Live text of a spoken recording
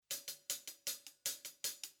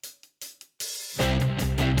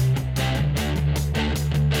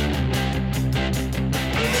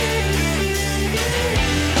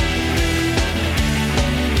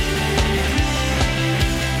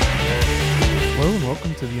Hello and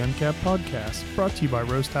welcome to the Uncapped Podcast, brought to you by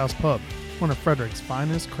Roast House Pub, one of Frederick's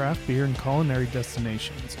finest craft beer and culinary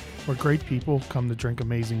destinations, where great people come to drink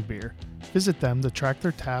amazing beer. Visit them to track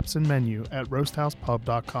their taps and menu at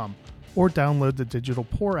roasthousepub.com or download the digital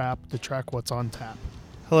Pour app to track what's on tap.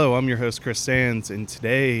 Hello, I'm your host, Chris Sands, and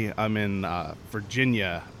today I'm in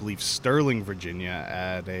Virginia, I believe Sterling, Virginia,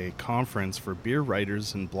 at a conference for beer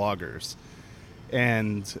writers and bloggers.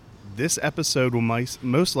 And this episode will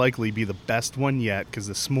most likely be the best one yet, because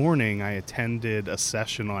this morning I attended a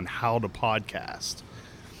session on how to podcast.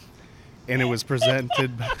 And it was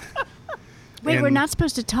presented... Wait, we're not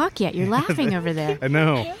supposed to talk yet. You're laughing over there. I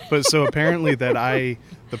know. But so apparently the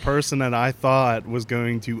person that I thought was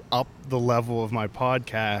going to up the level of my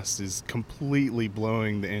podcast is completely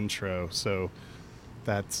blowing the intro. So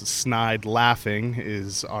that's snide laughing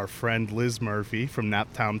is our friend Liz Murphy from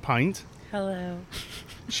Naptown Pint. Hello.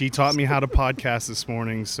 She taught me how to podcast this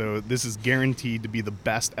morning, so this is guaranteed to be the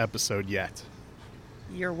best episode yet.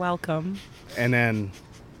 You're welcome. And then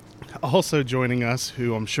also joining us,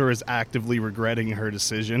 who I'm sure is actively regretting her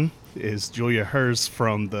decision, is Julia Hurst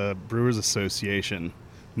from the Brewers Association.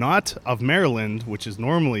 Not of Maryland, which is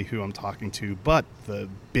normally who I'm talking to, but the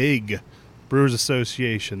big Brewers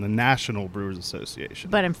Association, the National Brewers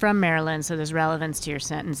Association. But I'm from Maryland, so there's relevance to your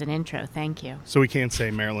sentence and intro. Thank you. So we can't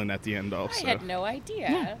say Maryland at the end also. I had no idea.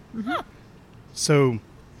 Yeah. Mm-hmm. So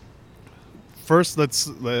first, let's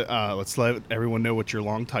let everyone know what your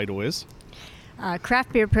long title is.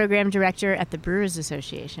 Craft Beer Program Director at the Brewers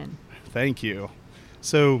Association. Thank you.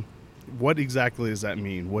 So what exactly does that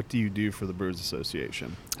mean? What do you do for the Brewers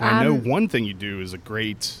Association? I know one thing you do is a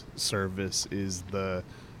great service is the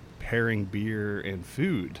pairing beer and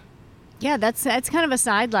food. Yeah, that's kind of a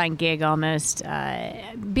sideline gig almost.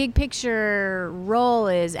 Big picture role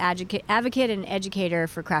is advocate and educator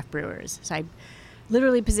for craft brewers. So I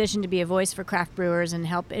literally positioned to be a voice for craft brewers and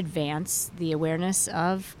help advance the awareness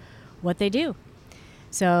of what they do.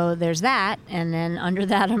 So there's that, and then under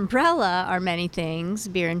that umbrella are many things.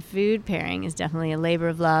 Beer and food pairing is definitely a labor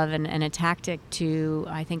of love and a tactic to,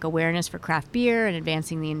 I think, awareness for craft beer and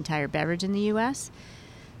advancing the entire beverage in the U.S.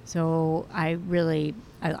 So I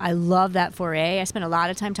love that foray. I spend a lot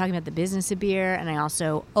of time talking about the business of beer, and I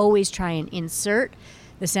also always try and insert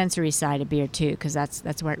the sensory side of beer too, because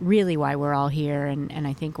that's really why we're all here, and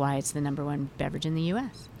I think why it's the number one beverage in the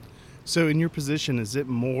U.S. So in your position, is it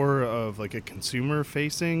more of like a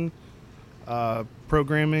consumer-facing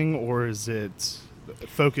programming, or is it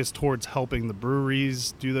focused towards helping the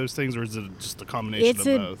breweries do those things, or is it just a combination of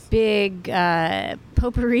both? It's a big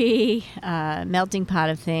potpourri, melting pot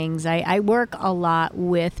of things. I work a lot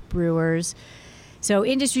with brewers. So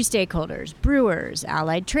industry stakeholders, brewers,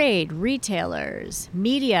 allied trade, retailers,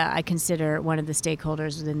 media, I consider one of the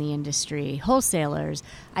stakeholders within the industry, wholesalers.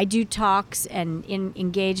 I do talks and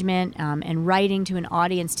engagement and writing to an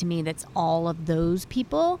audience. To me, that's all of those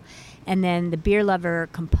people. And then the beer lover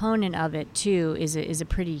component of it, too, is a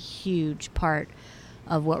pretty huge part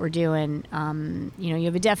of what we're doing. You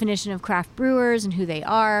have a definition of craft brewers and who they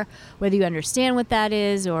are, whether you understand what that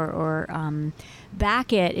is or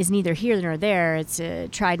back it is neither here nor there. It's a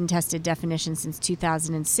tried and tested definition since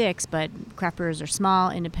 2006, but craft brewers are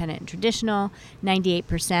small, independent, and traditional.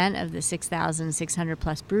 98% of the 6,600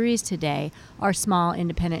 plus breweries today are small,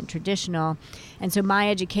 independent, and traditional. And so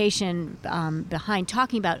my education behind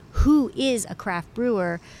talking about who is a craft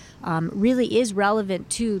brewer really is relevant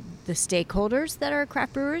to the stakeholders that are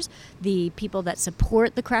craft brewers, the people that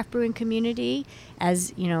support the craft brewing community.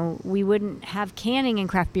 As you know, we wouldn't have canning in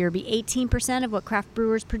craft beer. Be 18% of what craft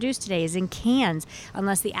brewers produce today is in cans,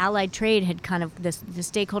 unless the allied trade had kind of the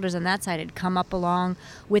stakeholders on that side had come up along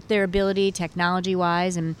with their ability,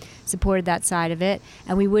 technology-wise, and supported that side of it.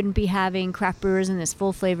 And we wouldn't be having craft brewers in this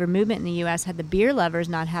full flavor movement in the U.S. had the beer lovers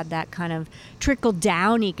not had that kind of trickle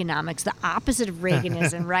down economics, the opposite of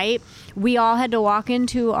Reaganism, right? We all had to walk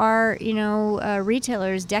into our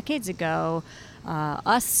retailers decades ago,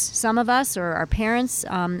 some of us, or our parents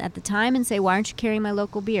at the time, and say, why aren't you carrying my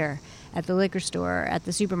local beer at the liquor store, at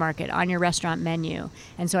the supermarket, on your restaurant menu?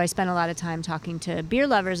 And so I spent a lot of time talking to beer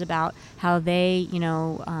lovers about how they,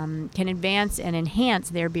 can advance and enhance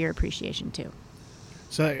their beer appreciation too.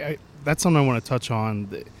 So that's something I want to touch on.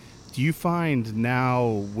 Do you find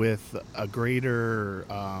now with a greater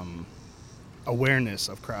awareness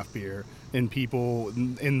of craft beer in people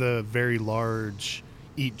in the very large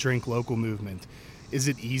eat, drink local movement, is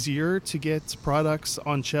it easier to get products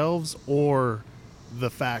on shelves, or the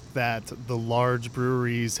fact that the large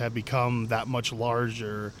breweries have become that much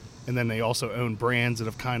larger, and then they also own brands that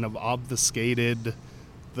have kind of obfuscated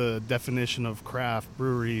the definition of craft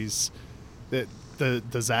breweries?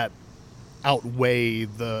 Does that outweigh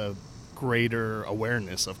the greater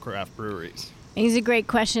awareness of craft breweries? It's a great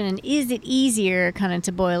question. And is it easier, kind of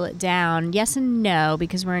to boil it down? Yes and no,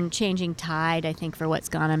 because we're in changing tide, I think, for what's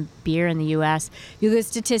gone on beer in the U.S. You look at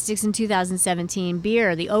statistics in 2017,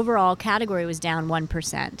 beer, the overall category was down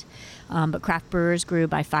 1%. But craft brewers grew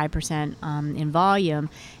by 5% in volume.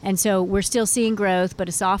 And so we're still seeing growth, but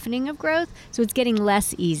a softening of growth. So it's getting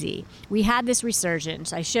less easy. We had this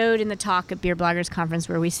resurgence. I showed in the talk at Beer Bloggers Conference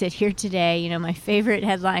where we sit here today, you know, my favorite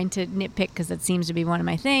headline to nitpick, because that seems to be one of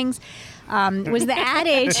my things, was the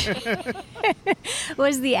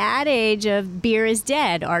adage of beer is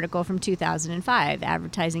dead article from 2005,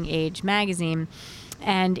 Advertising Age magazine.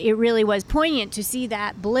 And it really was poignant to see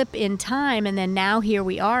that blip in time, and then now here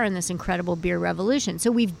we are in this incredible beer revolution. So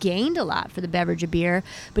we've gained a lot for the beverage of beer,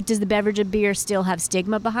 but does the beverage of beer still have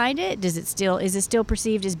stigma behind it? Is it still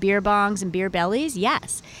perceived as beer bongs and beer bellies?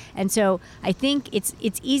 Yes. And so I think it's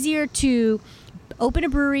easier to open a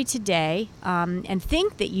brewery today and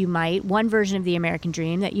think that you might, one version of the American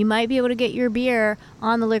dream, that you might be able to get your beer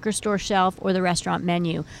on the liquor store shelf or the restaurant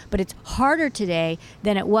menu. But it's harder today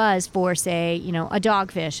than it was for, say, you know, a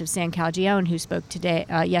Dogfish of San Calgione, who spoke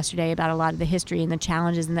yesterday about a lot of the history and the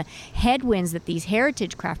challenges and the headwinds that these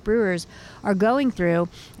heritage craft brewers are going through.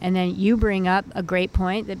 And then you bring up a great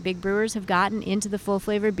point that big brewers have gotten into the full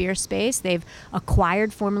flavored beer space. They've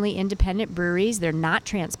acquired formerly independent breweries. They're not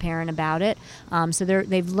transparent about it. So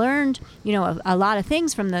they've learned, you know, a lot of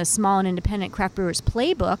things from the small and independent craft brewers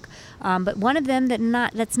playbook. But one of them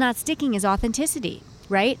that's not sticking is authenticity,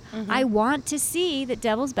 right? Mm-hmm. I want to see that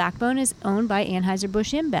Devil's Backbone is owned by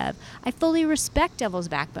Anheuser-Busch InBev. I fully respect Devil's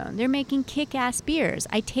Backbone. They're making kick-ass beers.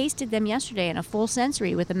 I tasted them yesterday in a full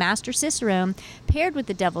sensory with a Master Cicerone paired with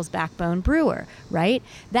the Devil's Backbone brewer, right?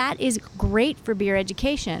 That is great for beer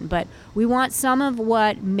education, but we want some of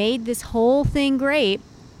what made this whole thing great,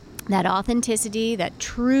 that authenticity, that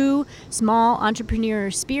true small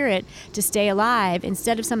entrepreneur spirit, to stay alive,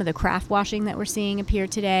 instead of some of the craft washing that we're seeing appear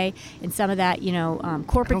today, and some of that, you know, corporatizing.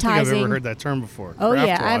 I don't think I've ever heard that term before. Oh, craft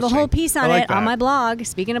yeah. washing. I have a whole piece on like it that. on my blog.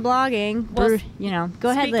 Speaking of blogging, Well,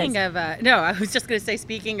 go ahead, Liz. Speaking of, no, I was just going to say,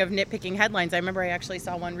 speaking of nitpicking headlines, I remember I actually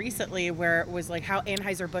saw one recently where it was like how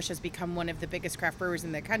Anheuser-Busch has become one of the biggest craft brewers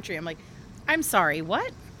in the country. I'm like, I'm sorry,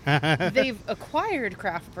 what? They've acquired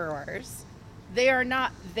craft brewers. They are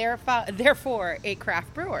not therefore a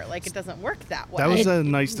craft brewer. Like, it doesn't work that way. That was a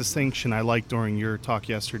nice distinction I liked during your talk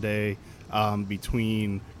yesterday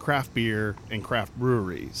between craft beer and craft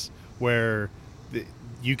breweries, where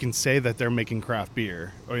you can say that they're making craft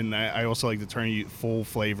beer, and I also like the term full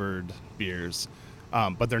flavored beers,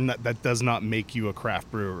 but they're not. That does not make you a craft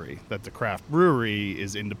brewery. That the craft brewery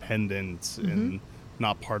is independent and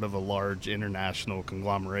not part of a large international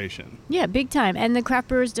conglomeration. Yeah, big time. And the craft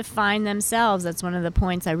brewers define themselves. That's one of the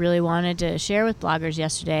points I really wanted to share with bloggers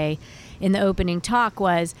yesterday in the opening talk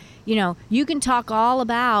was, you know, you can talk all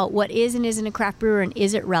about what is and isn't a craft brewer and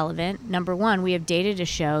is it relevant. Number one, we have data to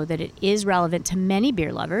show that it is relevant to many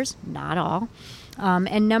beer lovers, not all.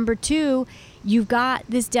 And number two, you've got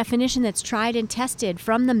this definition that's tried and tested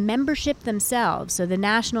from the membership themselves. So the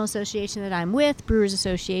national association that I'm with, Brewers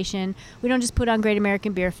Association, we don't just put on Great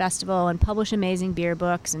American Beer Festival and publish amazing beer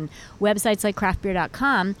books and websites like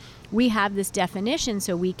craftbeer.com. We have this definition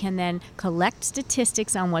so we can then collect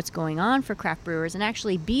statistics on what's going on for craft brewers and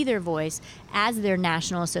actually be their voice as their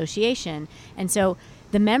national association. And so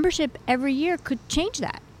the membership every year could change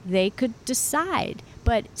that. They could decide.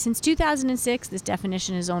 But since 2006, this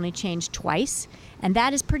definition has only changed twice, and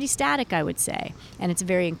that is pretty static, I would say. And it's a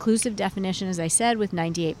very inclusive definition, as I said, with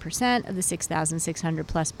 98% of the 6,600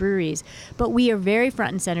 plus breweries. But we are very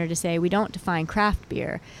front and center to say we don't define craft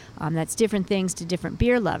beer. That's different things to different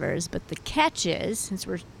beer lovers. But the catch is, since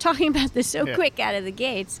we're talking about this so quick out of the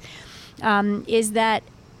gates, is that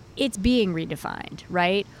it's being redefined,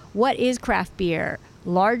 right? What is craft beer?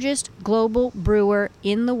 Largest global brewer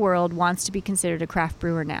in the world wants to be considered a craft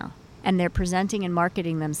brewer now, and they're presenting and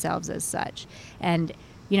marketing themselves as such. And,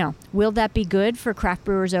 you know, will that be good for craft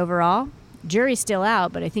brewers overall? Jury's still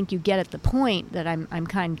out, but I think you get at the point that I'm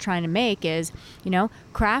kind of trying to make is, you know,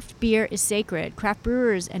 craft beer is sacred. Craft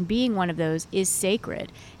brewers, and being one of those, is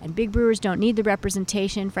sacred. And big brewers don't need the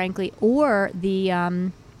representation, frankly, or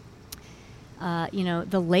the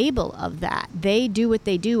the label of that. They do what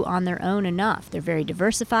they do on their own enough. They're very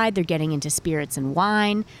diversified. They're getting into spirits and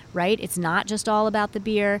wine, right? It's not just all about the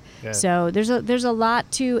beer. Yeah. So there's a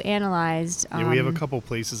lot to analyze. Yeah, we have a couple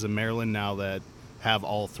places in Maryland now that have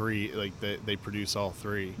all three, like they produce all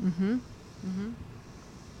three. Mm-hmm. Mm-hmm.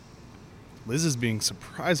 Liz is being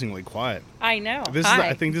surprisingly quiet. I know. This Hi.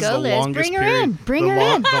 is, I think this Go, is the Liz. longest Bring her period. in. Bring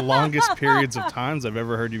her in. The longest periods of times I've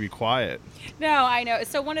ever heard you be quiet. No, I know.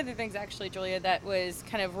 So one of the things, actually, Julia, that was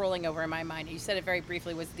kind of rolling over in my mind, you said it very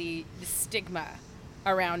briefly, was the stigma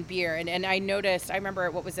around beer. And I noticed, I remember,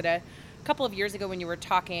 what was it, a couple of years ago when you were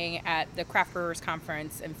talking at the Craft Brewers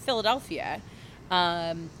Conference in Philadelphia,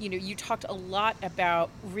 you talked a lot about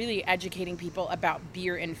really educating people about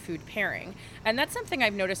beer and food pairing. And that's something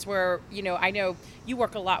I've noticed where, I know you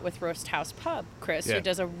work a lot with Roast House Pub, Chris, Yeah. who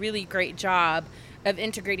does a really great job of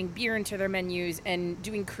integrating beer into their menus and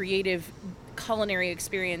doing creative culinary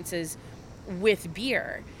experiences with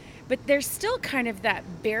beer. But there's still kind of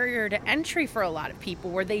that barrier to entry for a lot of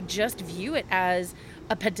people where they just view it as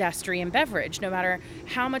a pedestrian beverage, no matter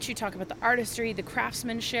how much you talk about the artistry, the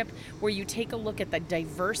craftsmanship, where you take a look at the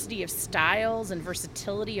diversity of styles and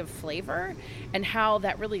versatility of flavor and how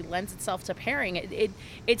that really lends itself to pairing.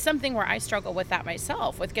 It's something where I struggle with that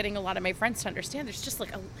myself, with getting a lot of my friends to understand there's just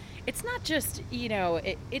it's not just,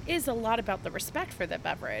 it is a lot about the respect for the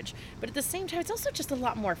beverage, but at the same time, it's also just a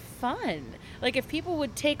lot more fun. Like if people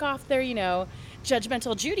would take off their,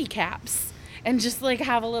 judgmental Judy caps and just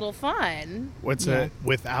have a little fun.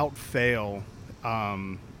 Without fail,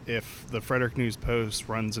 if the Frederick News Post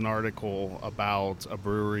runs an article about a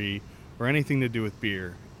brewery or anything to do with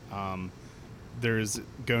beer, there's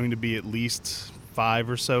going to be at least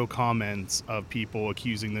 5 or so comments of people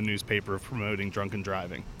accusing the newspaper of promoting drunken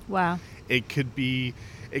driving. Wow. It could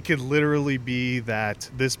literally be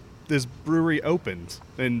that this brewery opened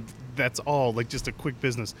and that's all, just a quick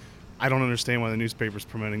business. I don't understand why the newspaper's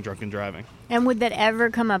promoting drunken driving. And would that ever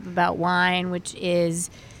come up about wine, which is,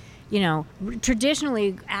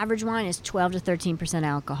 traditionally average wine is 12 to 13%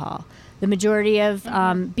 alcohol. The majority of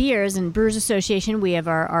beers, and Brewers Association, we have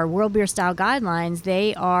our World Beer Style Guidelines.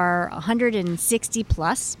 They are 160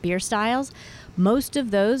 plus beer styles. Most of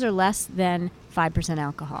those are less than 5%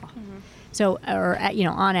 alcohol. Mm-hmm. So, or,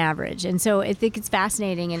 on average. And so I think it's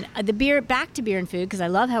fascinating. And back to beer and food, because I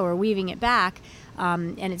love how we're weaving it back.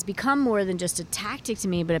 And it's become more than just a tactic to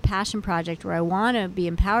me, but a passion project where I want to be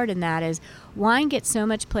empowered in that is wine gets so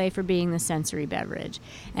much play for being the sensory beverage.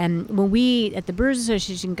 And when we at the Brewers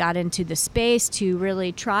Association got into the space to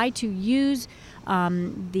really try to use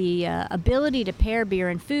the ability to pair beer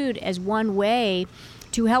and food as one way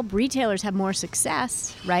to help retailers have more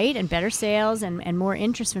success, right, and better sales and more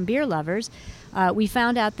interest from beer lovers, we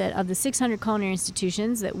found out that of the 600 culinary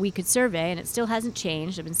institutions that we could survey, and it still hasn't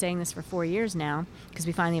changed, I've been saying this for 4 years now, because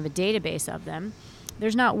we finally have a database of them,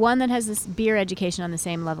 there's not one that has this beer education on the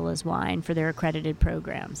same level as wine for their accredited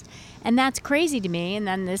programs. And that's crazy to me, and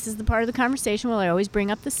then this is the part of the conversation where I always bring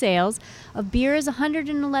up the sales of beer is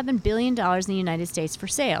 $111 billion in the United States for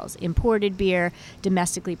sales, imported beer,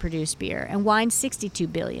 domestically produced beer, and wine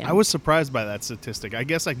 $62 billion. I was surprised by that statistic. I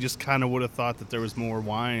guess I just kind of would have thought that there was more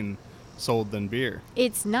wine sold than beer.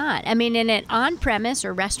 It's not. I mean, in on-premise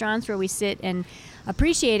or restaurants where we sit and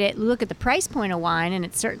appreciate it, look at the price point of wine, and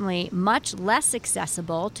it's certainly much less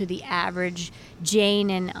accessible to the average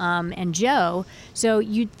Jane and Joe. So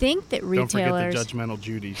you'd think that retailers... Don't forget the judgmental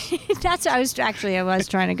Judies. That's what I was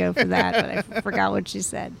trying to go for that, but I forgot what she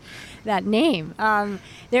said. That name.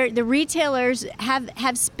 The retailers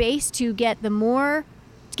have space to get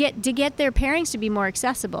get their pairings to be more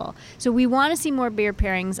accessible. So we want to see more beer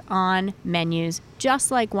pairings on menus, just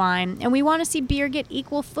like wine, and we want to see beer get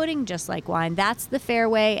equal footing just like wine. That's the fair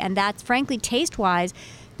way, and that's, frankly, taste-wise,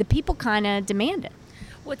 the people kind of demand it.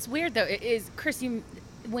 What's weird, though, is, Chris,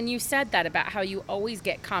 when you said that about how you always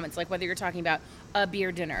get comments, like whether you're talking about a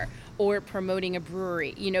beer dinner or promoting a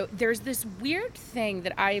brewery, there's this weird thing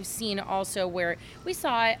that I've seen also where we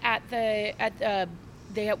saw it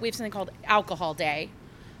we have something called Alcohol Day,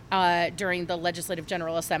 during the Legislative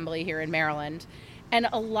General Assembly here in Maryland. And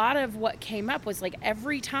a lot of what came up was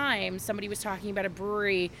every time somebody was talking about a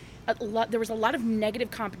brewery, there was a lot of negative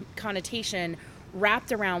connotation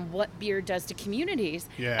wrapped around what beer does to communities.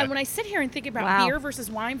 Yeah. And when I sit here and think about beer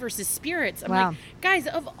versus wine versus spirits, I'm like, guys,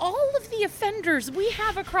 of all of the offenders we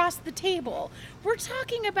have across the table, we're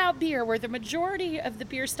talking about beer where the majority of the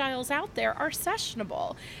beer styles out there are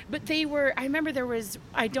sessionable. But I remember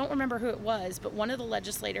I don't remember who it was, but one of the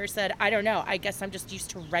legislators said, I don't know, I guess I'm just used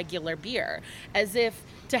to regular beer. As if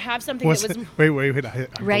to have something that was... Wait.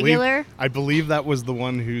 Regular? I believe that was the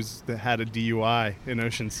one that had a DUI in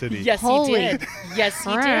Ocean City. Yes, he did. Yes,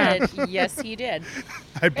 he did. Yes, he did.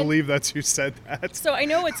 I believe that's who said that. So I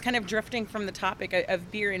know it's kind of drifting from the topic of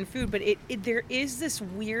beer and food, but there is this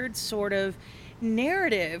weird sort of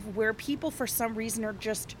narrative where people, for some reason, are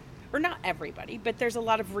just or not everybody, but there's a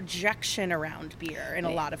lot of rejection around beer in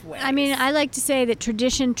a lot of ways. I mean, I like to say that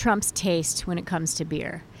tradition trumps taste when it comes to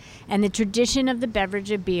beer. And the tradition of the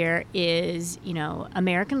beverage of beer is,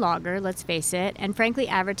 American lager, let's face it, and frankly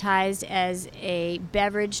advertised as a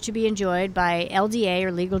beverage to be enjoyed by LDA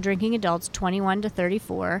or legal drinking adults 21 to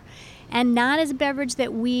 34, and not as a beverage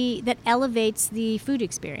that elevates the food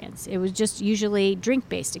experience. It was just usually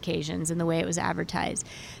drink-based occasions in the way it was advertised.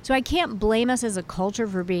 So I can't blame us as a culture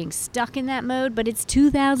for being stuck in that mode, but it's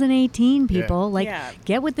 2018, people.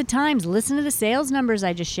 Get with the times. Listen to the sales numbers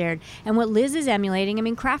I just shared. And what Liz is emulating, I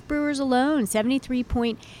mean, craft brewers alone,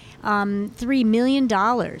 $73.3 million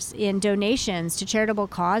in donations to charitable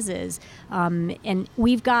causes, and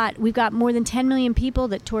we've got more than 10 million people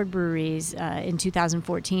that toured breweries in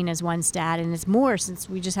 2014 as one stat, and it's more since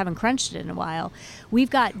we just haven't crunched it in a while. We've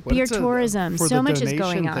got beer tourism. So much is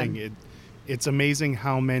going on. It's amazing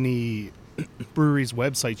how many breweries'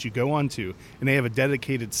 websites you go onto, and they have a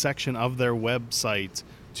dedicated section of their website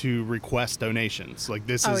to request donations. Like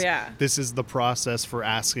this is the process for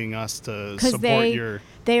asking us to support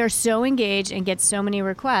they are so engaged and get so many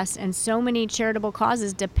requests, and so many charitable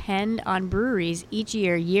causes depend on breweries each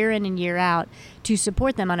year in and year out, to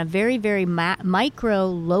support them on a very, very micro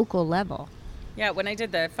local level. Yeah, when I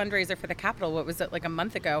did the fundraiser for the Capitol, what was it, like a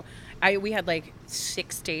month ago, we had like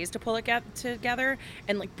 6 days to pull it together,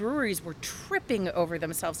 and like breweries were tripping over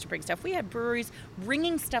themselves to bring stuff. We had breweries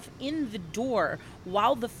bringing stuff in the door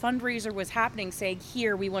while the fundraiser was happening, saying,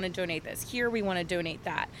 here, we want to donate this, here, we want to donate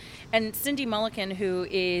that. And Cindy Mulliken, who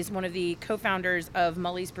is one of the co-founders of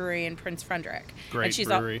Mully's Brewery in Prince Frederick. Great and she's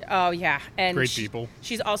brewery. And great people.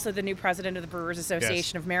 She's also the new president of the Brewers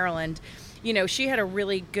Association of Maryland. She had a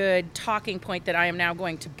really good talking point that I am now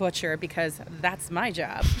going to butcher because that's my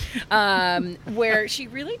job, where she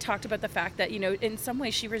really talked about the fact that, in some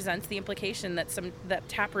ways she resents the implication that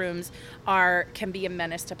tap rooms can be a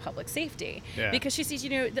menace to public safety. Yeah. Because she sees,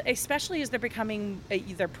 especially as they're becoming,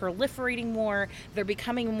 they're proliferating more, they're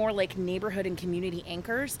becoming more like neighborhood and community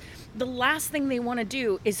anchors. The last thing they want to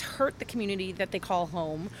do is hurt the community that they call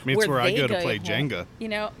home. I mean, it's where I go to play Jenga.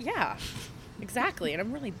 Yeah. Exactly, and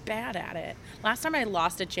I'm really bad at it. Last time I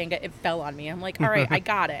lost a Jenga, it fell on me. I'm like, all right, I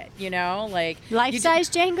got it,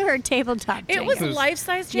 Life-size Jenga or tabletop Jenga? It was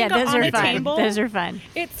life-size Jenga on a table. Those are fun.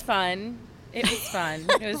 It's fun. It was fun.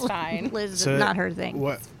 It was fine. Liz, not her thing.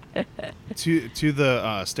 What, to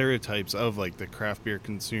the stereotypes of like the craft beer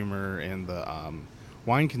consumer and the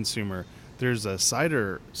wine consumer, there's a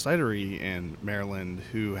cidery in Maryland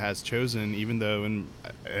who has chosen, even though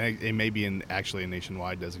it may be actually a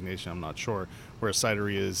nationwide designation, I'm not sure, where a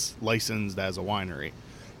cidery is licensed as a winery.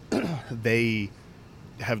 They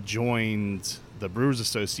have joined the Brewers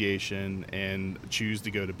Association and choose to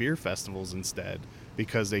go to beer festivals instead,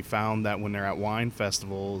 because they found that when they're at wine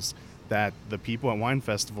festivals, that the people at wine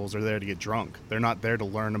festivals are there to get drunk. They're not there to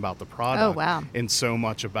learn about the product. Oh, wow. And so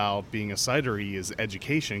much about being a cidery is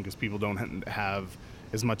education, because people don't have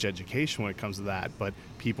as much education when it comes to that. But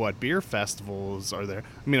people at beer festivals are there.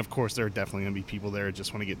 I mean, of course, there are definitely going to be people there who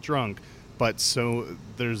just want to get drunk. But so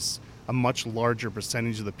there's a much larger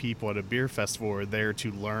percentage of the people at a beer festival are there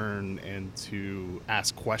to learn and to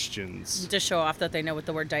ask questions. To show off that they know what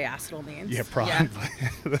the word diacetyl means. Yeah, probably.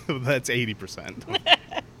 Yeah. That's 80%.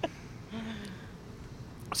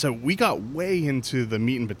 So we got way into the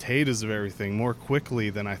meat and potatoes of everything more quickly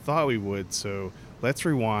than I thought we would. So let's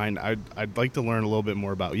rewind. I'd like to learn a little bit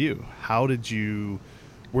more about you.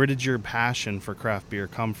 Where did your passion for craft beer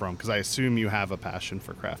come from? Because I assume you have a passion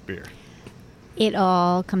for craft beer. It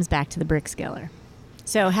all comes back to the Brickskeller.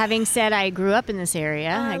 So having said I grew up in this area.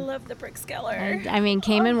 I love the Brickskeller. I mean,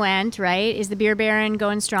 came and went, right? Is the Beer Baron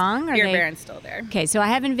going strong? Beer Baron's still there. Okay, so I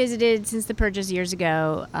haven't visited since the purchase years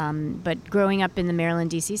ago, but growing up in the Maryland,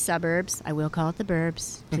 D.C. suburbs, I will call it the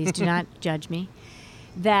burbs, please do not judge me,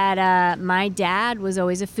 that my dad was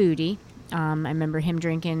always a foodie. I remember him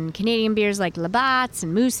drinking Canadian beers like Labatt's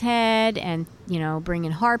and Moosehead and,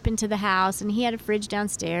 bringing Harp into the house. And he had a fridge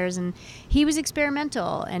downstairs, and he was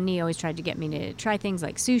experimental. And he always tried to get me to try things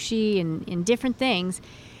like sushi and different things.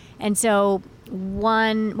 And so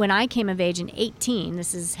when I came of age in 18,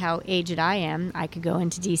 this is how aged I am, I could go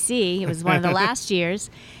into D.C. It was one of the last years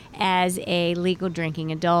as a legal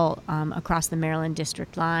drinking adult across the Maryland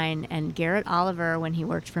district line. And Garrett Oliver, when he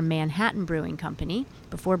worked for Manhattan Brewing Company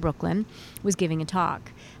before Brooklyn, was giving a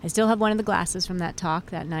talk. I still have one of the glasses from that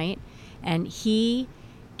talk that night. And he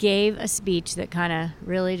gave a speech that kind of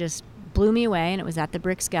really just blew me away. And it was at the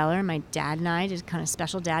Brickskeller. My dad and I, just kind of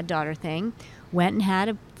special dad-daughter thing, went and had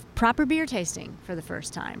a proper beer tasting for the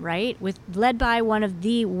first time, right? Led by one of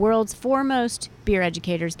the world's foremost beer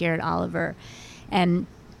educators, Garrett Oliver. And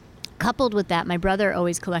Coupled with that, my brother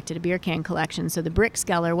always collected a beer can collection. So the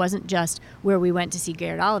Brickskeller wasn't just where we went to see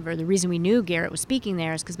Garrett Oliver. The reason we knew Garrett was speaking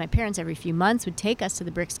there is because my parents every few months would take us to the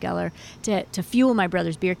Brickskeller to fuel my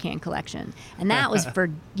brother's beer can collection. And that was for,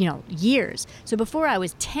 years. So before I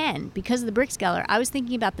was 10, because of the Brickskeller, I was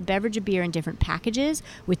thinking about the beverage of beer in different packages,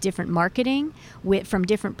 with different marketing, from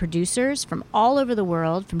different producers from all over the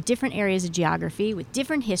world, from different areas of geography, with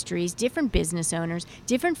different histories, different business owners,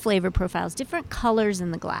 different flavor profiles, different colors in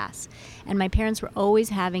the glass. And my parents were always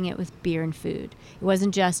having it with beer and food. It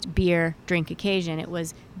wasn't just beer, drink occasion. It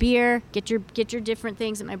was beer, get your different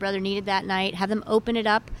things that my brother needed that night, have them open it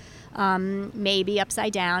up, maybe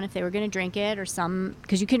upside down if they were going to drink it, or some,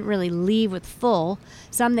 because you couldn't really leave with full.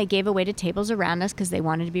 Some they gave away to tables around us because they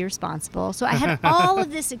wanted to be responsible. So I had all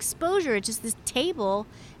of this exposure at just this table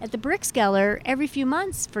at the Brickskeller every few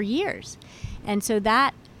months for years. And so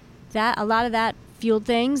that a lot of that fueled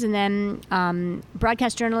things. And then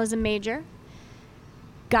broadcast journalism major,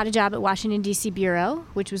 got a job at Washington, D.C. Bureau,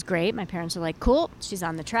 which was great. My parents were like, cool, she's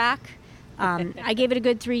on the track. I gave it a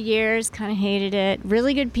good 3 years, kind of hated it.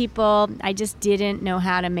 Really good people. I just didn't know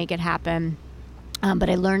how to make it happen.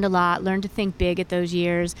 But I learned a lot, learned to think big at those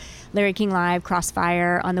years. Larry King Live,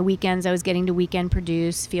 Crossfire. On the weekends, I was getting to weekend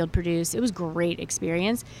produce, field produce. It was a great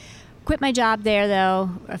experience. Quit my job there,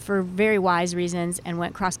 though, for very wise reasons, and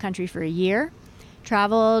went cross-country for a year.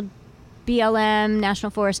 Traveled BLM,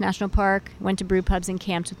 National Forest, National Park, went to brew pubs and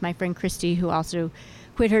camps with my friend Christy, who also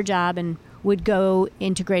quit her job and would go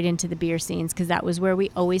integrate into the beer scenes, because that was where we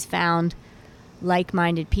always found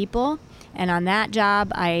like-minded people. And on that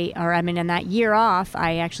job, in that year off,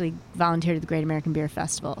 I actually volunteered at the Great American Beer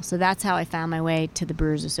Festival. So that's how I found my way to the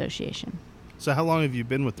Brewers Association. So how long have you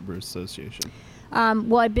been with the Brewers Association?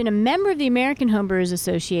 Well, I've been a member of the American Homebrewers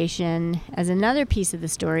Association as another piece of the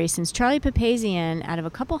story since Charlie Papazian, out of a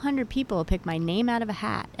couple hundred people, picked my name out of a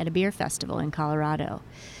hat at a beer festival in Colorado.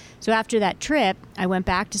 So after that trip, I went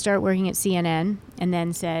back to start working at CNN, and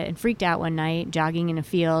then freaked out one night, jogging in a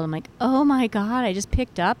field. I'm like, oh my God, I just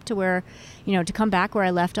picked up to where, to come back where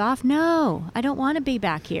I left off. No, I don't want to be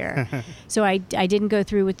back here. So I didn't go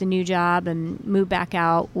through with the new job and moved back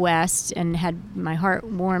out west, and had my heart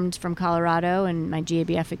warmed from Colorado and my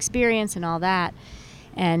GABF experience and all that.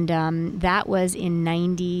 And that was in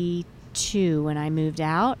 92 when I moved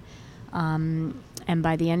out. And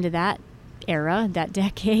by the end of that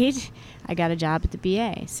decade, I got a job at the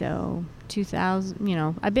BA. So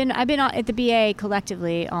 2000, I've been at the BA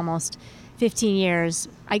collectively almost 15 years.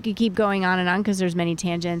 I could keep going on and on because there's many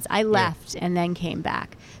tangents. I left and then came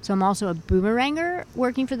back. So I'm also a boomeranger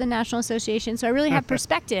working for the National Association. So I really have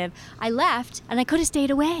perspective. I left and I could have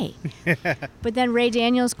stayed away. But then Ray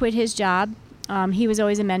Daniels quit his job. He was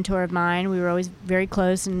always a mentor of mine. We were always very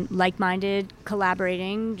close and like-minded,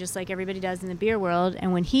 collaborating, just like everybody does in the beer world.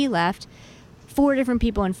 And when he left, 4 different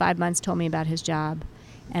people in 5 months told me about his job.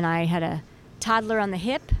 And I had a toddler on the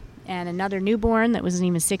hip and another newborn that wasn't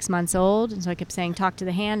even 6 months old. And so I kept saying, talk to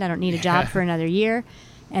the hand. I don't need a job for another year.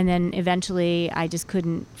 And then eventually I just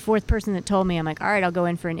couldn't. 4th person that told me, I'm like, all right, I'll go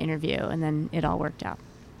in for an interview. And then it all worked out.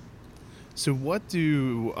 So what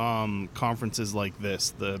do conferences like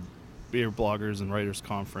this, the Beer Bloggers and Writers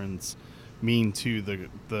Conference, mean to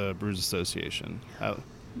the Brewers Association?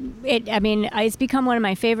 It's become one of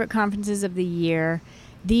my favorite conferences of the year.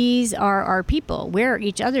 These are our people. We're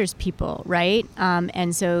each other's people, right?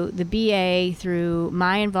 And so the BA, through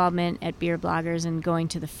my involvement at Beer Bloggers and going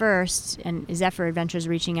to the first, and Zephyr Adventures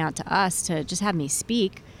reaching out to us to just have me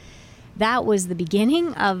speak, that was the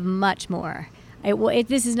beginning of much more.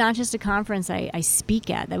 This is not just a conference I speak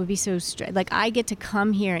at. That would be so strange. Like, I get to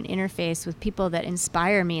come here and interface with people that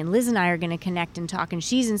inspire me, and Liz and I are going to connect and talk, and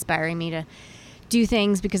she's inspiring me to do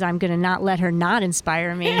things because I'm going to not let her not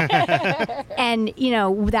inspire me. And,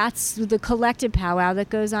 that's the collective powwow that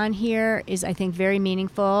goes on here is, I think, very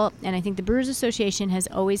meaningful. And I think the Brewers Association has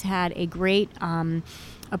always had a great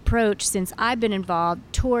approach since I've been involved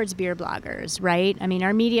towards beer bloggers, right? I mean,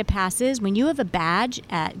 our media passes, when you have a badge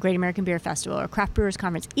at Great American Beer Festival or Craft Brewers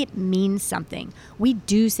Conference, it means something. We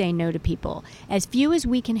do say no to people, as few as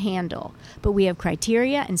we can handle, but we have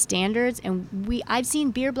criteria and standards, and I've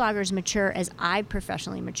seen beer bloggers mature as I've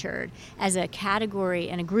professionally matured as a category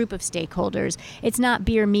and a group of stakeholders. It's not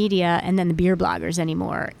beer media and then the beer bloggers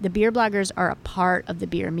anymore. The beer bloggers are a part of the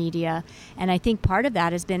beer media, and I think part of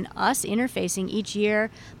that has been us interfacing each year.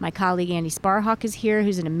 My colleague Andy Sparhawk is here,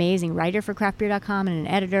 who's an amazing writer for craftbeer.com and an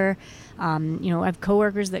editor. I have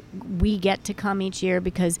coworkers that we get to come each year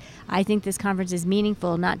because I think this conference is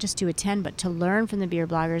meaningful, not just to attend, but to learn from the beer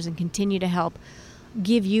bloggers and continue to help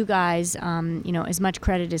give you guys, as much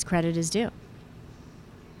credit is due.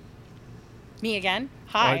 Me again?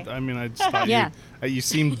 Hi. I mean, I just thought Yeah. you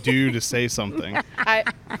seemed due to say something. Do I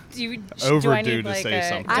Overdue need, to like, say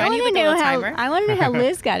something. Do I need like a little timer? I want to know how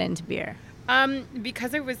Liz got into beer.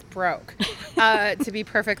 Because I was broke, to be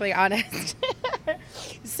perfectly honest.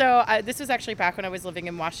 So this was actually back when I was living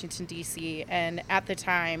in Washington, D.C. And at the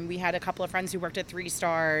time, we had a couple of friends who worked at 3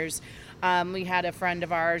 Stars. We had a friend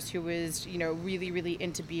of ours who was, really, really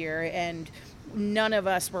into beer. And none of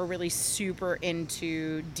us were really super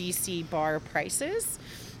into D.C. bar prices.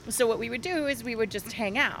 So what we would do is we would just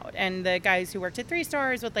hang out. And the guys who worked at 3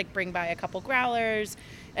 Stars would bring by a couple growlers.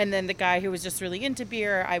 And then the guy who was just really into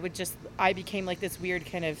beer, I became like this weird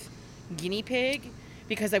kind of guinea pig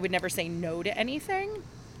because I would never say no to anything.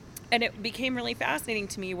 And it became really fascinating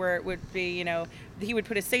to me where it would be, he would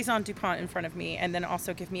put a Saison DuPont in front of me and then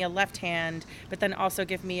also give me a Left Hand, but then also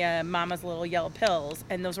give me a Mama's Little Yellow Pills.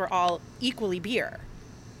 And those were all equally beer.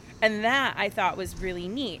 And that I thought was really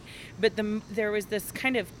neat. But there was this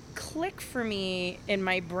kind of click for me in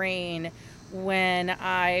my brain when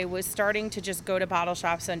I was starting to just go to bottle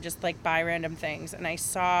shops and just buy random things. And I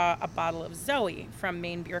saw a bottle of Zoe from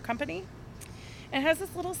Maine Beer Company. It has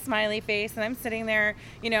this little smiley face, and I'm sitting there,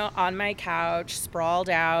 on my couch, sprawled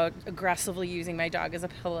out, aggressively using my dog as a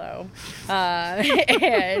pillow.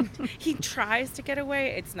 And he tries to get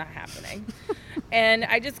away. It's not happening. And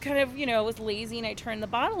I just kind of, was lazy, and I turned the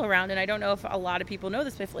bottle around. And I don't know if a lot of people know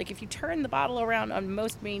this, but if you turn the bottle around on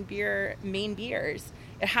most Maine beers,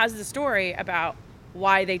 it has the story about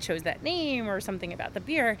why they chose that name or something about the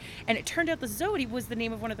beer. And it turned out the Zoe was the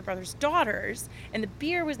name of one of the brothers' daughters, and the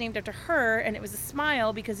beer was named after her, and it was a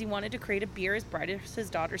smile because he wanted to create a beer as bright as his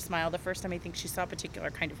daughter's smile the first time I think she saw a particular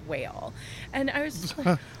kind of whale. And I was just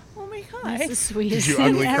like, oh my God. That's the sweetest Did you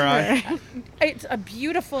thing ugly ever. cry? It's a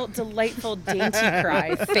beautiful, delightful, dainty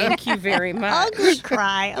cry. Thank you very much. Ugly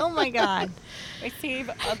cry. Oh my God. I save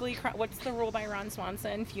ugly cry. What's the rule by Ron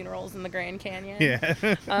Swanson? Funerals in the Grand Canyon.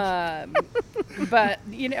 Yeah. But,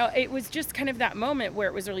 it was just kind of that moment where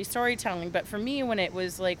it was really storytelling. But for me, when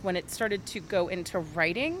it started to go into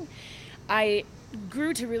writing, I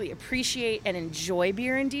grew to really appreciate and enjoy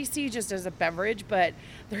beer in DC just as a beverage, but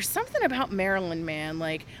there's something about Maryland, man.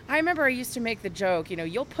 I remember I used to make the joke,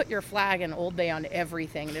 you'll put your flag in Old Bay on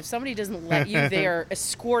everything, and if somebody doesn't let you, they are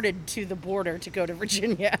escorted to the border to go to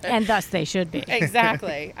Virginia. And thus they should be.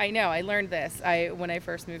 Exactly. I know. I learned this. When I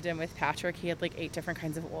first moved in with Patrick, he had 8 different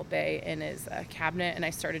kinds of Old Bay in his cabinet, and I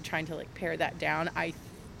started trying to pare that down.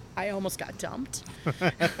 I almost got dumped.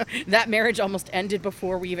 That marriage almost ended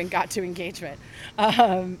before we even got to engagement.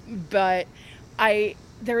 But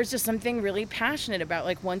there was just something really passionate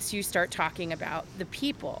about once you start talking about the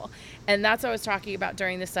people. And that's what I was talking about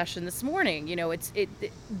during the session this morning.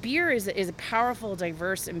 Beer is a powerful,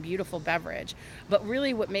 diverse, and beautiful beverage. But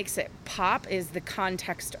really what makes it pop is the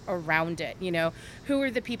context around it. Who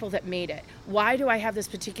are the people that made it? Why do I have this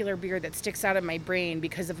particular beer that sticks out of my brain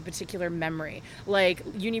because of a particular memory? Like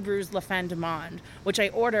Unibrew's La Fin du Monde, which I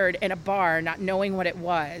ordered in a bar not knowing what it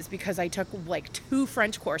was because I took 2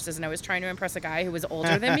 French courses and I was trying to impress a guy who was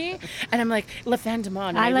older than me. And I'm like, La Fin du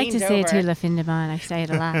Monde. I like to say it over. too, La Fin du Monde. I say it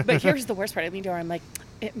a lot. But here's the worst part. I leaned over. I'm like,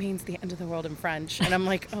 it means the end of the world in French. And I'm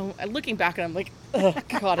like, oh, looking back, and I'm like, oh,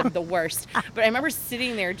 God, I'm the worst. But I remember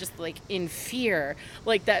sitting there just in fear,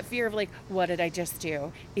 that fear of what did I just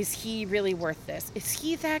do? Is he really worth this? Is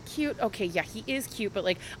he that cute? Okay, yeah, he is cute.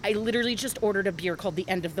 But I literally just ordered a beer called the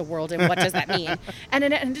end of the world. And what does that mean? And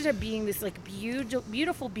it ended up being this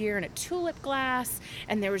beautiful beer in a tulip glass.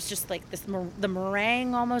 And there was just the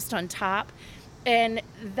meringue almost on top. And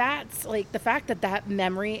that's the fact that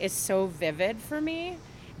memory is so vivid for me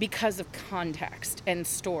because of context and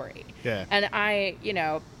story. Yeah.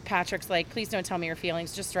 And Patrick's please don't tell me your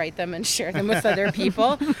feelings, just write them and share them with other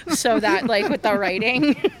people. So that with the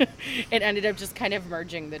writing, it ended up just kind of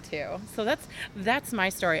merging the two. So that's my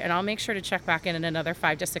story. And I'll make sure to check back in another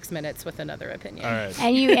 5 to 6 minutes with another opinion. All right.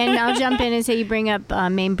 And I'll jump in and say you bring up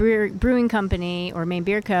Maine Brewing Company or Maine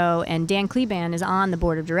Beer Co. and Dan Kleban is on the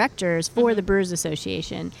board of directors for the Brewers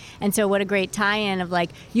Association. And so what a great tie-in of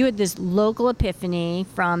you had this local epiphany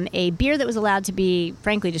from a beer that was allowed to be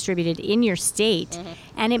frankly distributed in your state,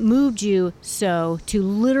 and it moved you to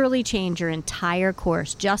literally change your entire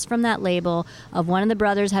course just from that label of one of the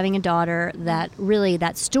brothers having a daughter,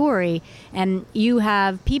 that story. And you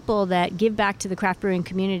have people that give back to the craft brewing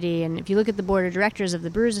community, and if you look at the board of directors of the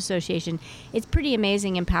Brewers Association, it's pretty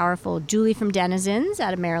amazing and powerful. Julie from Denizens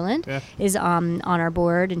out of Maryland is on our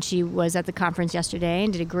board, and she was at the conference yesterday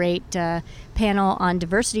and did a great panel on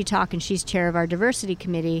diversity talk, and she's chair of our diversity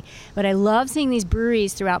committee. But I love seeing these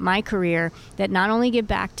breweries throughout my career that not only give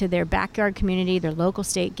back to their backyard community, their local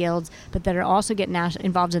state guilds, but that are also get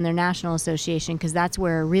involved in their national association, because that's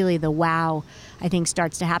where really the wow, I think,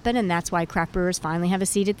 starts to happen. And that's why craft brewers finally have a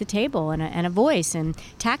seat at the table and a voice, and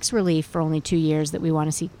tax relief for only 2 years that we want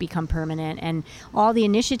to see become permanent. And all the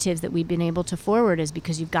initiatives that we've been able to forward is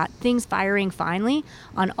because you've got things firing finally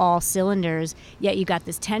on all cylinders, yet you got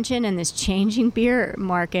this tension and this changing beer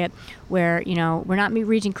market where, we're not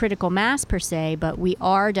reaching critical mass per se, but we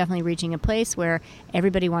are definitely reaching a place where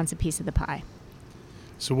everybody wants a piece of the pie.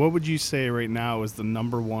 So what would you say right now is the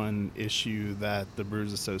number one issue that the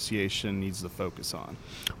Brewers Association needs to focus on?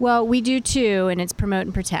 Well, we do too, and it's promote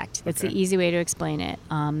and protect. That's the easy way to explain it.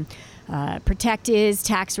 Protect is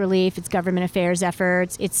tax relief, it's government affairs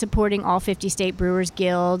efforts, it's supporting all 50 state brewers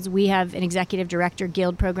guilds. We have an executive director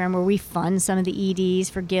guild program where we fund some of the EDs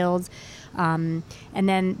for guilds. And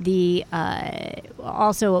then the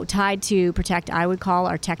also tied to protect, I would call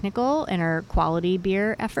our technical and our quality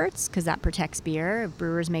beer efforts, because that protects beer. If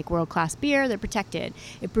brewers make world-class beer, they're protected.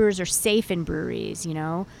 If brewers are safe in breweries,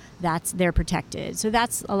 they're protected. So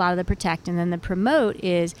that's a lot of the protect. And then the promote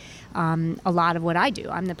is a lot of what I do.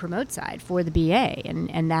 I'm the promote side for the BA,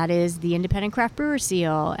 and that is the Independent Craft Brewer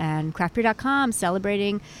Seal and craftbeer.com,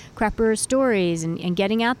 celebrating craft brewer stories and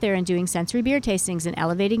getting out there and doing sensory beer tastings and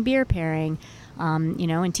elevating beer pairing,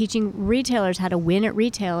 and teaching retailers how to win at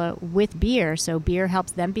retail with beer. So beer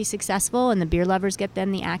helps them be successful, and the beer lovers get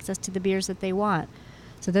then the access to the beers that they want.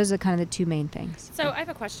 So those are kind of the two main things. So I have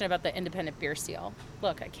a question about the Independent Beer Seal.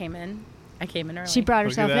 Look, I came in early. She brought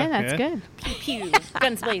herself in. That's good. Pew, pew,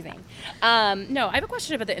 guns blazing. No, I have a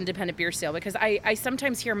question about the Independent Beer Seal, because I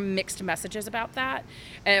sometimes hear mixed messages about that,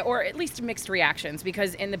 or at least mixed reactions,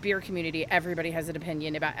 because in the beer community, everybody has an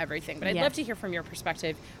opinion about everything. But I'd love to hear from your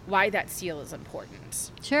perspective why that seal is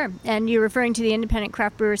important. Sure. And you're referring to the Independent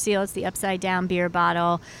Craft Brewer Seal. It's the upside-down beer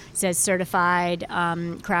bottle. It says certified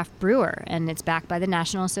craft brewer, and it's backed by the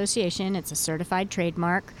National Association. It's a certified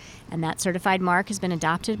trademark. And that certified mark has been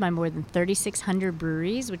adopted by more than 3,600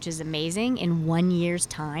 breweries, which is amazing in 1 year's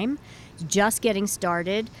time. It's just getting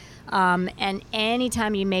started. And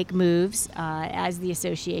anytime you make moves as the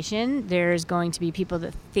association, there's going to be people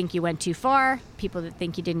that think you went too far, people that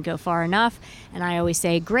think you didn't go far enough. And I always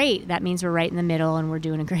say, great, that means we're right in the middle and we're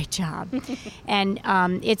doing a great job. And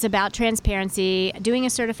it's about transparency. Doing a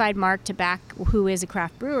certified mark to back who is a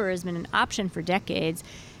craft brewer has been an option for decades.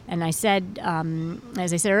 And I said,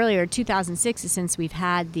 as I said earlier, 2006 is since we've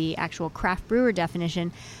had the actual craft brewer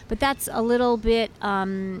definition, but that's a little bit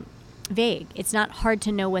vague. It's not hard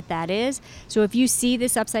to know what that is. So if you see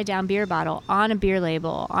this upside down beer bottle on a beer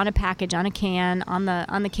label, on a package, on a can, on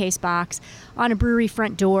the case box, on a brewery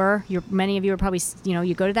front door, many of you are probably,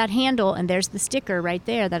 you go to that handle and there's the sticker right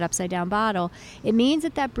there, that upside down bottle. It means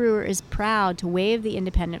that brewer is proud to wave the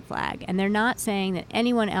independent flag. And they're not saying that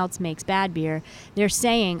anyone else makes bad beer. They're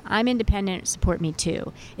saying, I'm independent, support me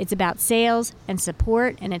too. It's about sales and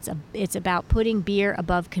support, and it's about putting beer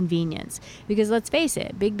above convenience. Because let's face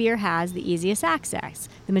it, big beer has the easiest access.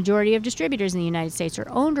 The majority of distributors in the United States are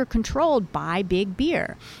owned or controlled by big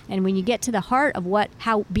beer. And when you get to the heart of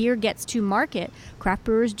how beer gets to market, craft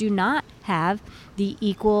brewers do not have the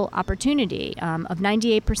equal opportunity. Of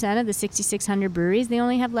 98% of the 6,600 breweries, they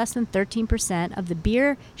only have less than 13% of the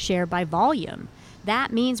beer share by volume.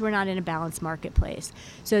 That means we're not in a balanced marketplace.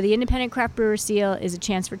 So the Independent Craft Brewer Seal is a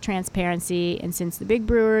chance for transparency. And since the big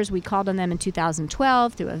brewers, we called on them in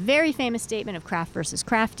 2012 through a very famous statement of craft versus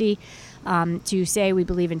crafty to say we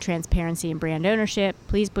believe in transparency and brand ownership.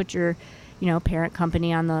 Please put your parent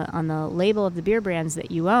company on the label of the beer brands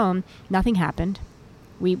that you own. Nothing happened.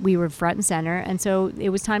 We were front and center. And so it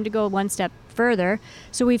was time to go one step further.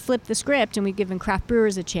 So we flipped the script and we've given craft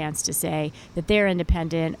brewers a chance to say that they're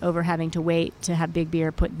independent over having to wait to have big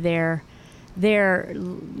beer put their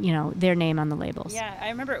name on the labels. Yeah, I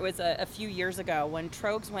remember it was a few years ago when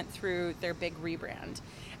Trogs went through their big rebrand.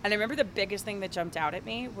 And I remember the biggest thing that jumped out at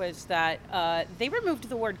me was that they removed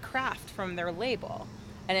the word craft from their label.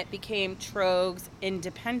 And it became Trogs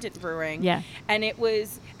Independent Brewing. Yeah. And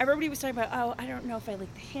everybody was talking about, I don't know if I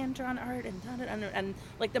like the hand-drawn art and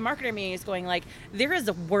like the marketer me is going like, there is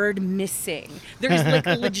a word missing. There's like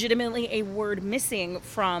legitimately a word missing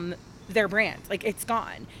from their brand. Like it's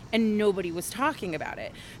gone. And nobody was talking about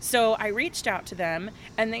it. So I reached out to them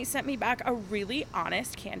and they sent me back a really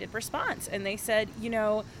honest, candid response. And they said,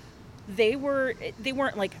 they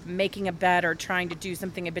weren't like making a bet or trying to do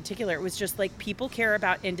something in particular. It was just like people care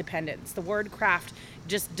about independence. The word craft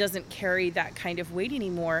just doesn't carry that kind of weight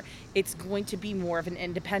anymore. It's going to be more of an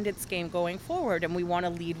independence game going forward, and we want to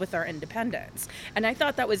lead with our independence. And I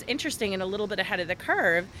thought that was interesting and a little bit ahead of the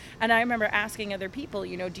curve. And I remember asking other people,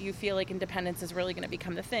 do you feel like independence is really going to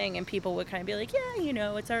become the thing? And people would kind of be like,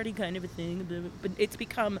 yeah, it's already kind of a thing, but it's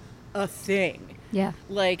become a thing. Yeah.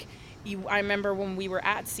 Like, I remember when we were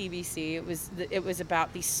at CBC, it was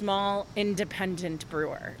about the small independent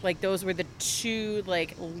brewer. Like, those were the two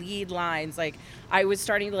like lead lines. Like, I was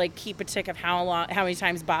starting to like keep a tick of how many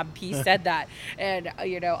times Bob P said that, and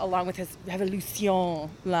along with his Revolution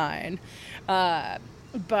line.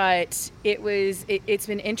 But it's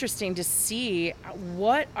been interesting to see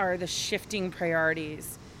what are the shifting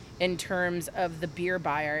priorities in terms of the beer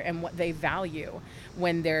buyer and what they value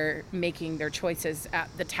when they're making their choices at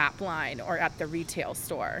the tap line or at the retail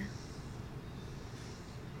store.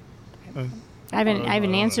 I have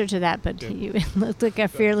an answer to that, but you looked like a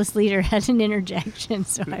fearless leader had an interjection.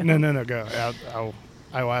 So No, go.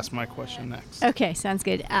 I will ask my question next. Okay, sounds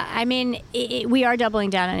good. We are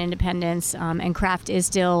doubling down on independence, and craft is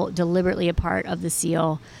still deliberately a part of the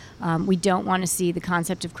seal. We don't want to see the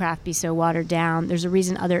concept of craft be so watered down. There's a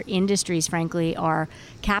reason other industries, frankly, are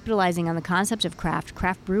capitalizing on the concept of craft.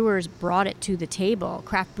 Craft brewers brought it to the table.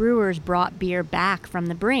 Craft brewers brought beer back from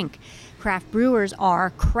the brink. Craft brewers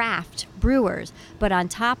are craft brewers. But on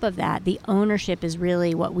top of that, the ownership is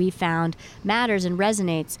really what we found matters and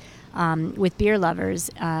resonates with beer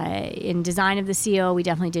lovers. In design of the seal, we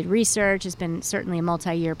definitely did research. It's been certainly a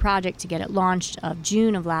multi-year project to get it launched of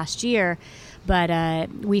June of last year.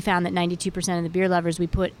 But we found that 92% of the beer lovers we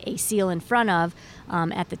put a seal in front of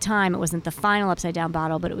at the time, it wasn't the final Upside Down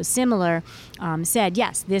bottle, but it was similar, said,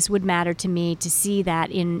 yes, this would matter to me to see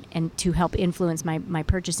that in and to help influence my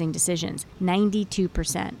purchasing decisions.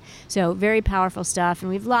 92%. So very powerful stuff. And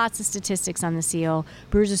we have lots of statistics on the seal.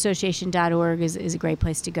 BrewersAssociation.org is a great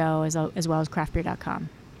place to go, as well as craftbeer.com.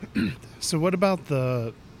 So what about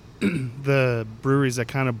the breweries that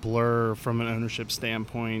kind of blur from an ownership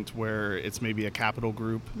standpoint, where it's maybe a capital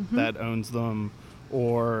group that owns them,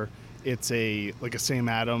 or it's a Sam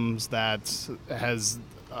Adams that has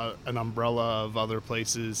an umbrella of other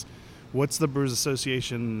places? What's the Brewers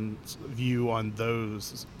Association's view on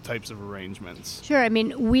those types of arrangements? Sure.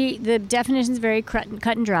 The definition is very cut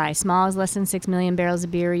and dry. Small is less than 6 million barrels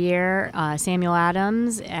of beer a year. Samuel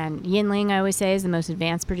Adams and Yuengling, I always say, is the most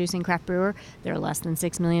advanced producing craft brewer. They're less than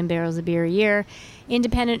 6 million barrels of beer a year.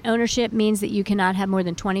 Independent ownership means that you cannot have more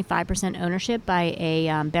than 25% ownership by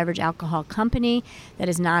a beverage alcohol company that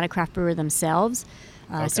is not a craft brewer themselves.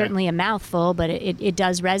 Okay. Certainly a mouthful, but it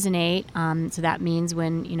does resonate. So that means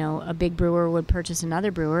when a big brewer would purchase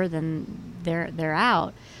another brewer, then they're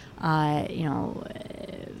out.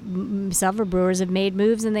 Several brewers have made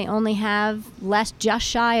moves and they only have just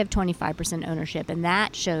shy of 25% ownership, and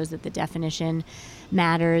that shows that the definition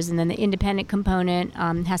matters. And then the independent component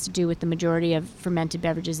has to do with the majority of fermented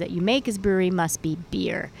beverages that you make as a brewery must be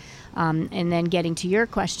beer. And then getting to your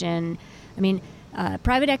question,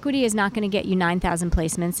 private equity is not going to get you 9,000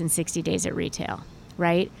 placements in 60 days at retail,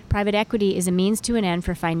 right? Private equity is a means to an end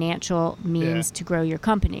for financial means to grow your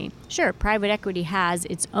company. Sure, private equity has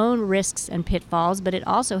its own risks and pitfalls, but it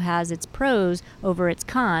also has its pros over its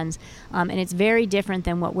cons. And it's very different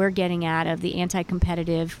than what we're getting at of the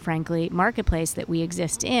anti-competitive, frankly, marketplace that we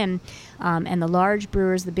exist in. And the large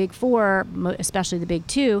brewers, the big four, especially the big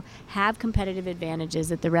two, have competitive advantages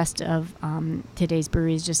that the rest of today's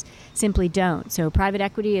breweries just simply don't. So private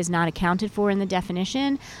equity is not accounted for in the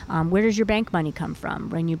definition. Where does your bank money come from?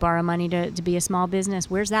 When you borrow money to be a small business,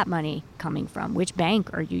 where's that money coming from? Which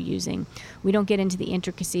bank are you using? We don't get into the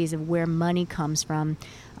intricacies of where money comes from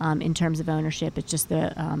in terms of ownership. It's just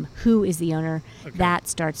the who is the owner. Okay. That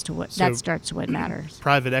starts to what matters.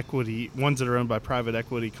 Private equity, ones that are owned by private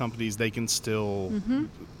equity companies, they can still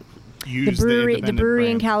use the brewery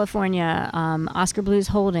brand. In California, Oscar Blues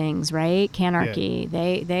Holdings, right? Canarchy.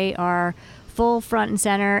 Yeah. They are full front and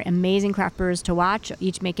center, amazing craft brewers to watch,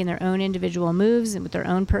 each making their own individual moves and with their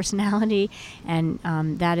own personality, and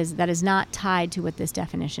that is not tied to what this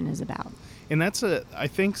definition is about. And I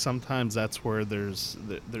think sometimes that's where there's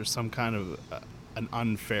some kind of an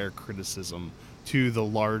unfair criticism to the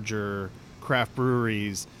larger craft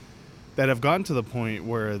breweries that have gotten to the point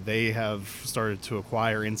where they have started to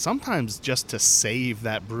acquire, and sometimes just to save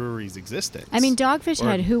that brewery's existence. I mean, Dogfish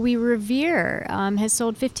Head, who we revere, has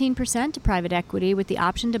sold 15% to private equity with the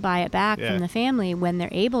option to buy it back from the family when they're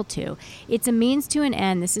able to. It's a means to an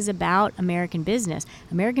end. This is about American business.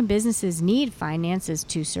 American businesses need finances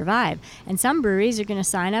to survive. And some breweries are going to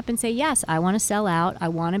sign up and say, yes, I want to sell out. I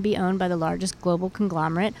want to be owned by the largest global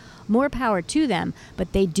conglomerate. More power to them,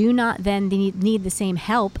 but they do not then need the same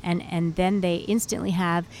help, and then they instantly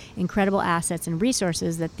have incredible assets and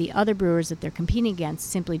resources that the other brewers that they're competing against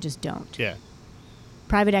simply just don't. Yeah.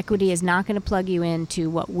 Private equity is not going to plug you into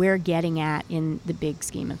what we're getting at in the big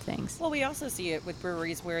scheme of things. Well, we also see it with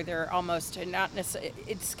breweries where they're almost not necessarily,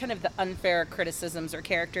 it's kind of the unfair criticisms or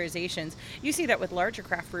characterizations. You see that with larger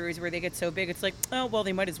craft breweries where they get so big, it's like, oh, well,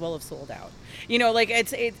 they might as well have sold out. You know, like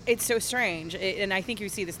it's so strange. And I think you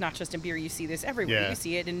see this not just in beer, you see this everywhere. Yeah. You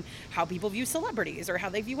see it in how people view celebrities or how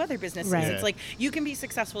they view other businesses. Right. It's like you can be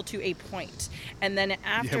successful to a point, and then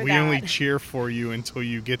after we that, only cheer for you until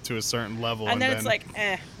you get to a certain level. and then it's like,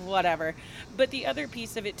 whatever. But the other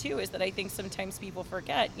piece of it too is that I think sometimes people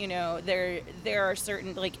forget, you know, there are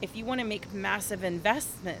certain, like, if you want to make massive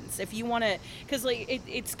investments, if you want to, because like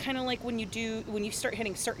it's kind of like when you start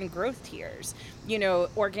hitting certain growth tiers, you know,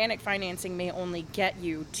 organic financing may only get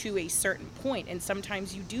you to a certain point, and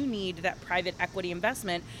sometimes you do need that private equity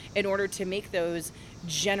investment in order to make those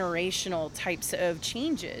generational types of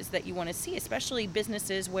changes that you want to see, especially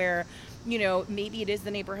businesses where, you know, maybe it is the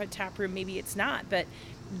neighborhood tap room, maybe it's not, but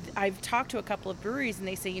I've talked to a couple of breweries and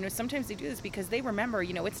they say, you know, sometimes they do this because they remember,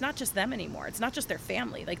 you know, it's not just them anymore. It's not just their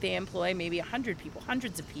family. Like they employ maybe 100 people,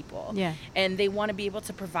 hundreds of people. Yeah. And they want to be able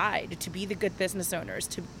to provide, to be the good business owners,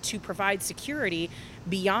 to provide security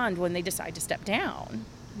beyond when they decide to step down.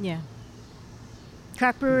 Yeah.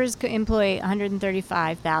 Craft brewers employ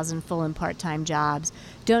 135,000 full and part-time jobs.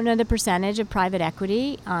 Don't know the percentage of private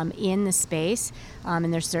equity in the space,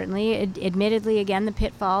 and there's certainly, admittedly, again, the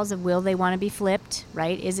pitfalls of will they want to be flipped,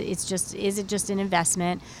 right? Is it just an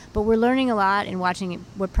investment? But we're learning a lot and watching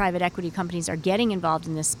what private equity companies are getting involved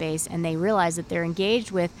in this space, and they realize that they're engaged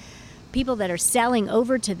with people that are selling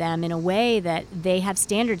over to them in a way that they have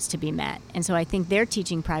standards to be met. And so I think they're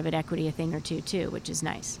teaching private equity a thing or two, too, which is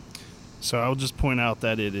nice. So I'll just point out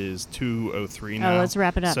that it is 2:03 now. Oh, let's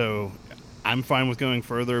wrap it up. So I'm fine with going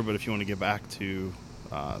further, but if you want to get back to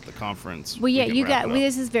the conference, well, yeah, we can wrap it up.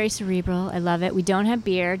 this is very cerebral. I love it. We don't have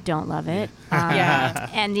beer. Don't love it. Yeah.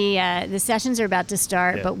 And the sessions are about to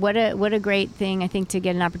start. Yeah. But what a great thing, I think, to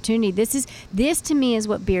get an opportunity. This to me is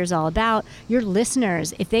what beer is all about. Your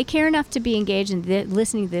listeners, if they care enough to be engaged in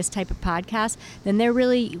listening to this type of podcast, then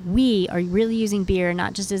we are really using beer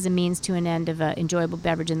not just as a means to an end of an enjoyable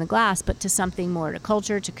beverage in the glass, but to something more, to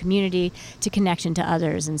culture, to community, to connection to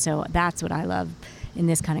others. And so that's what I love in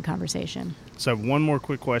this kind of conversation. So I have one more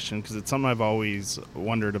quick question, because it's something I've always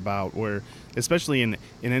wondered about, where especially in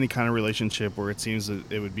any kind of relationship where it seems that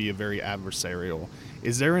it would be a very adversarial,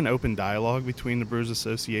 is there an open dialogue between the Brewers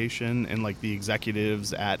Association and like the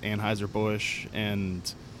executives at Anheuser-Busch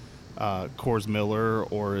and Coors Miller,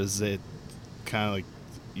 or is it kind of like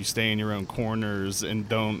you stay in your own corners and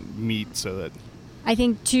don't meet so that... I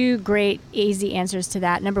think two great, easy answers to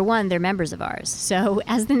that. Number one, they're members of ours. So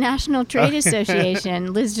as the National Trade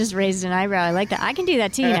Association, Liz just raised an eyebrow. I like that. I can do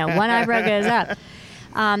that too. You know, one eyebrow goes up.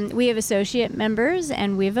 We have associate members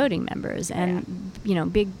and we have voting members. And, you know,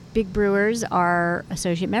 big brewers are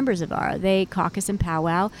associate members of ours. They caucus and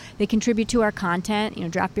powwow. They contribute to our content. You know,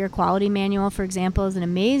 Draft Beer Quality Manual, for example, is an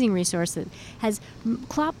amazing resource that has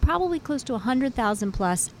probably close to 100,000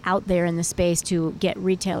 plus out there in the space to get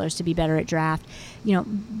retailers to be better at draft. You know,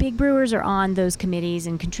 big brewers are on those committees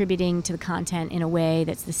and contributing to the content in a way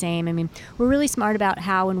that's the same. I mean, we're really smart about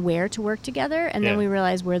how and where to work together, and then we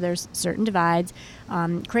realize where there's certain divides.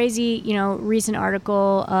 Crazy, you know, recent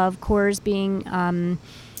article of Coors being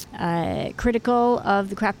critical of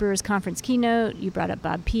the Craft Brewers Conference keynote. You brought up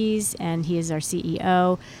Bob Pease, and he is our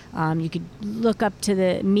CEO. You could look up to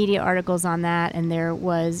the media articles on that, and there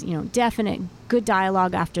was, you know, definite good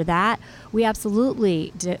dialogue after that. We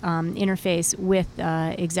absolutely interface with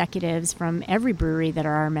executives from every brewery that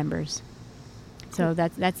are our members. So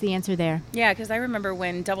that's the answer there. Yeah, because I remember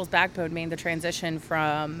when Devil's Backbone made the transition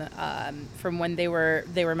from when they were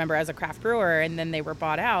a member as a craft brewer and then they were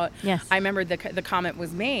bought out. Yes. I remember the comment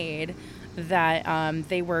was made that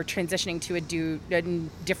they were transitioning to a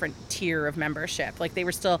different tier of membership. Like they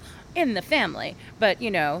were still in the family, but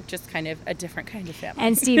just kind of a different kind of family.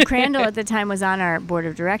 And Steve Crandall at the time was on our board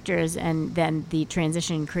of directors, and then the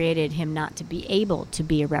transition created him not to be able to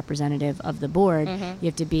be a representative of the board. You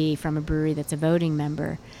have to be from a brewery that's a voting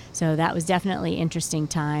member. So that was definitely interesting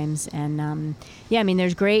times. And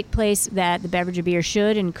there's great place that the Beverage of Beer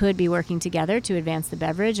should and could be working together to advance the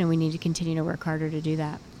beverage, and we need to continue to work harder to do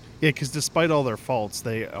that. Yeah, because despite all their faults,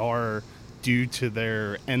 they are, due to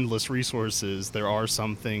their endless resources, there are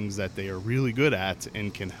some things that they are really good at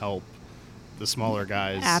and can help the smaller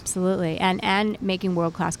guys. Absolutely. And making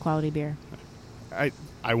world-class quality beer.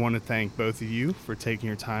 I want to thank both of you for taking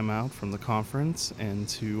your time out from the conference and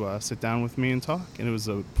to sit down with me and talk. And it was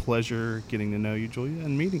a pleasure getting to know you, Julia,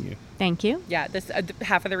 and meeting you. Thank you. Yeah, this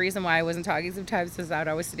half of the reason why I wasn't talking sometimes is that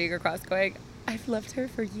I was sitting across going, I've loved her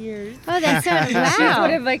for years. Oh, that's so She's wow.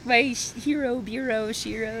 one of like my hero, bureau,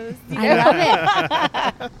 sheroes. I love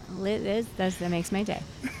it. That makes my day.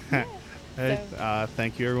 Hey,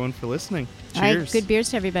 thank you, everyone, for listening. All Cheers. right, good beers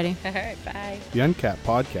to everybody. All right, bye. The Uncapped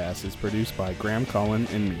Podcast is produced by Graham Cullen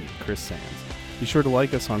and me, Chris Sands. Be sure to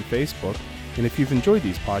like us on Facebook, and if you've enjoyed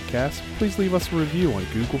these podcasts, please leave us a review on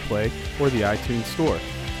Google Play or the iTunes Store.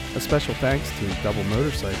 A special thanks to Double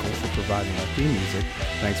Motorcycle for providing our theme music.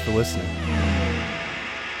 Thanks for listening.